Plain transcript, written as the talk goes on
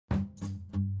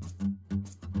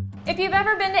If you've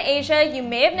ever been to Asia, you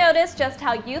may have noticed just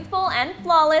how youthful and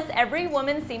flawless every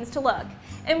woman seems to look.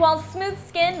 And while smooth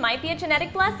skin might be a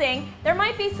genetic blessing, there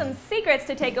might be some secrets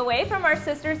to take away from our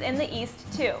sisters in the East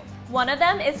too. One of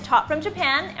them is Taut from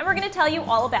Japan, and we're going to tell you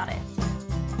all about it.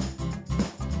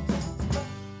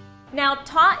 Now,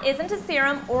 Taut isn't a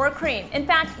serum or a cream. In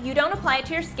fact, you don't apply it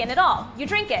to your skin at all. You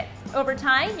drink it. Over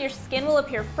time, your skin will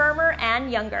appear firmer and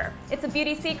younger. It's a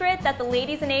beauty secret that the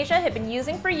ladies in Asia have been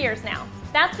using for years now.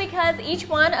 That's because each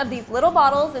one of these little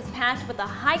bottles is packed with a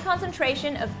high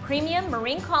concentration of premium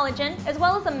marine collagen, as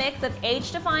well as a mix of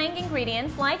age-defying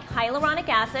ingredients like hyaluronic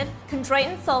acid,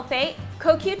 chondroitin sulfate,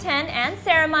 CoQ10, and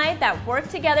ceramide that work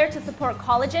together to support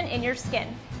collagen in your skin.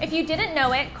 If you didn't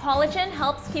know it, collagen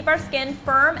helps keep our skin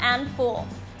firm and full.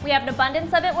 We have an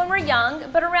abundance of it when we're young,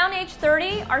 but around age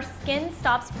 30, our skin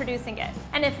stops producing it.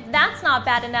 And if that's not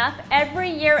bad enough,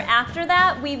 every year after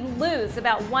that, we lose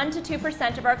about 1 to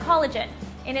 2% of our collagen.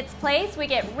 In its place, we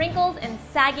get wrinkles and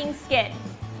sagging skin.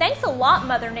 Thanks a lot,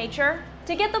 Mother Nature.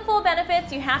 To get the full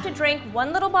benefits, you have to drink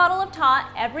 1 little bottle of Taut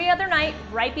every other night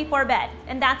right before bed.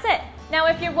 And that's it. Now,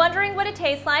 if you're wondering what it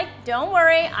tastes like, don't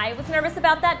worry, I was nervous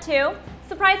about that too.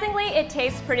 Surprisingly, it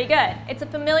tastes pretty good. It's a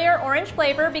familiar orange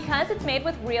flavor because it's made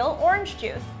with real orange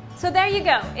juice. So there you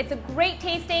go. It's a great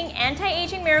tasting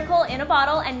anti-aging miracle in a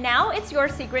bottle, and now it's your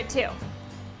secret too.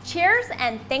 Cheers,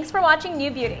 and thanks for watching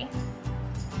NewBeauty.